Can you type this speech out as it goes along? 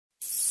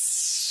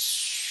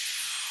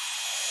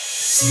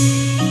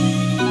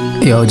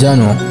Yo,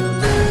 Jano.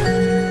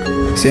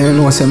 Say you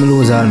know some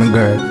lose all my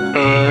girl.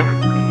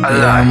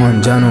 Yeah,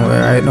 man, Jano,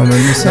 right now,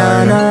 man, miss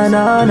her.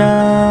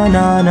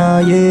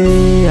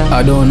 Yeah.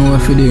 I don't know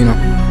if you do, you know.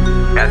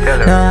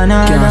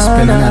 Can't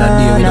spend another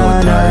day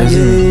without her,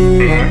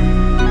 isn't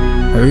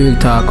it? A real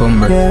talk, bro.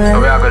 Yeah. So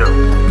we are gonna do?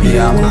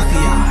 Yeah, man.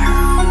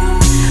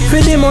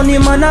 For the money,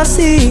 man, I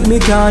seek. Me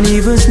can't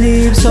even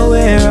sleep, so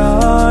where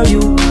are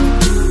you?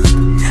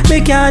 Me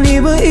can't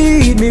even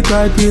eat, me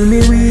cry till me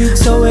weak,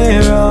 so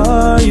where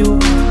are you?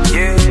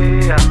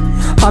 Yeah.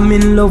 I'm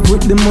in love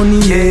with the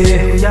money,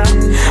 yeah.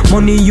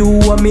 Money you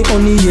and me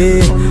honey,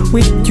 yeah.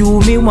 With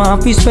you, me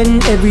want to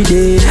spend every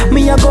day.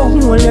 Me a go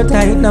hold you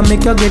tight, now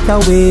make you get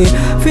away.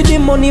 For the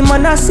money,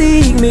 man, I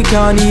seek. Me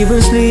can't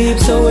even sleep,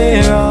 so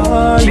where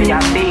are you? Me a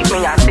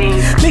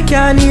think. Me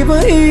can't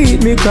even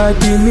eat, me cry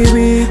till me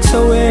weak,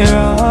 so where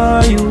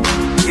are you?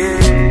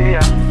 Yeah.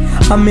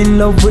 I'm in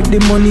love with the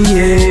money,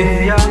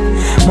 yeah.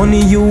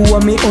 Money you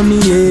and me honey,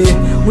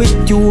 yeah.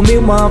 With you, me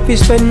want to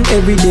spend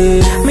every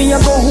day. Me a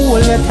go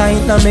hold you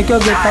tight, now make you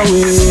get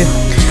away.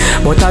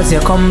 But as you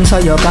come, so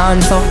you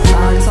gone, so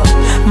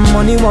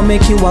money won't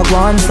make you a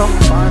go so.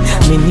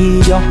 Me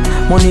need you,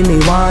 money me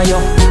want you.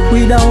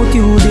 Without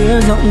you,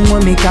 there's nothing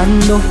what me can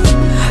do.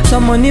 So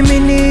money me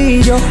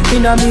need you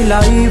in a me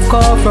life.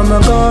 Call from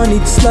a gun,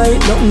 it's like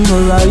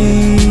nothing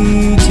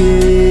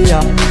right,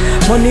 yeah.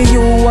 Money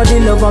you are the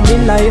love of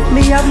me life.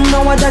 Me have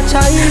no other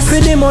choice. For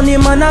the money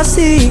man I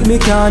seek, me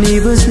can't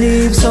even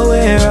sleep, so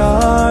where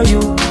are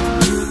you?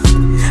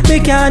 Me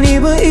can't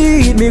even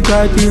eat, me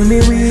cry till me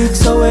weak,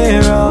 so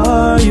where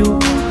are you?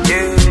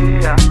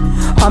 Yeah.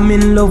 I'm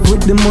in love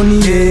with the money,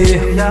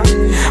 yeah.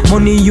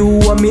 Money you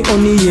and me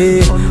honey,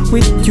 yeah.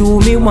 With you,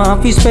 me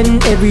want to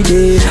spend every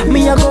day.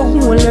 Me a go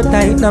hold you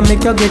tight, now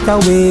make you get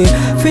away.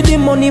 For the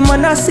money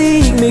man I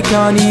seek, me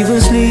can't even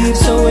sleep,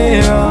 so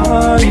where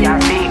are you? Me a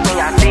think.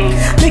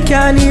 Me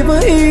can't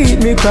even eat,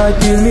 me cry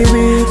till me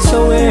weak,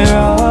 so where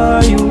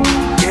are you?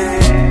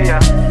 Yeah.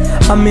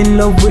 I'm in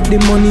love with the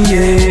money,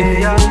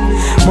 yeah.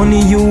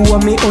 Money you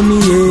and me honey,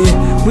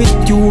 yeah.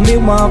 With you, me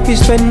want to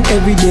spend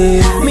every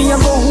day. Me a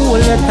go hold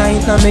you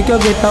tight, now make you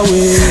get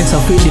away. So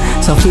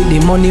for the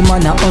money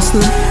man a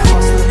hustle.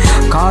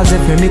 Cause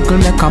if you nickel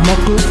make a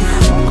muckle.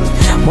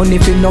 Money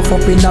fill up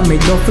in a me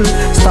duffel.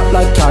 Stop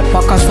like card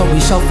packer so we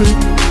shuffle.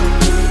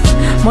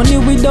 Money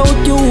without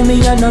you,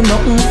 me a no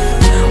nothing.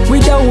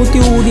 Without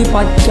you, the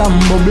pot can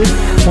bubble.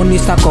 Money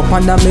stack up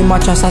under me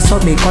mattress, so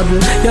me cuddle.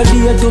 You're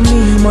dear to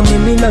me, money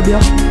me love you.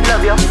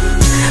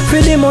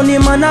 For the money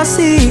man I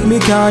seek, me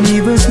can't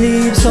even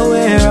sleep, so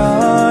where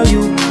are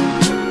you?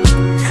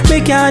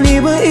 Me can't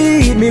even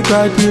eat, me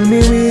cry till me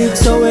weak,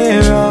 so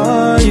where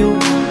are you?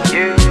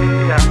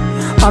 Yeah.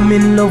 I'm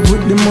in love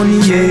with the money,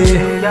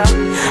 yeah.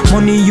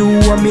 Money you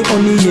and me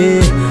honey,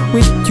 yeah.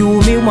 With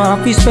you, me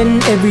want to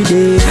spend every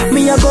day.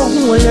 Me a go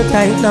hold you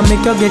tight, now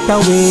make you get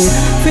away.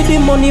 For the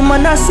money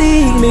man I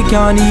seek, me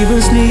can't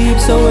even sleep,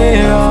 so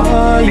where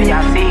are you? Me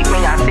a think.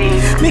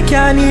 Me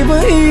can't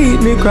even eat,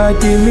 me cry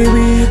till me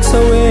weak,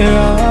 so where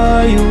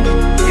are you?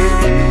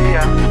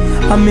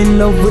 Yeah. I'm in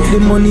love with the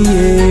money,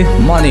 yeah.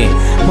 Money,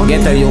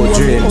 get a your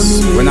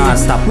dreams. We not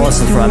stop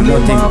hustling from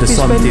nothing to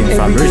something,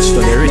 from rich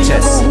to the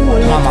richest.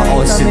 Mama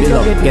house to build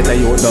up, get a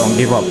you don't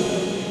give up.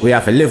 We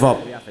have to live up.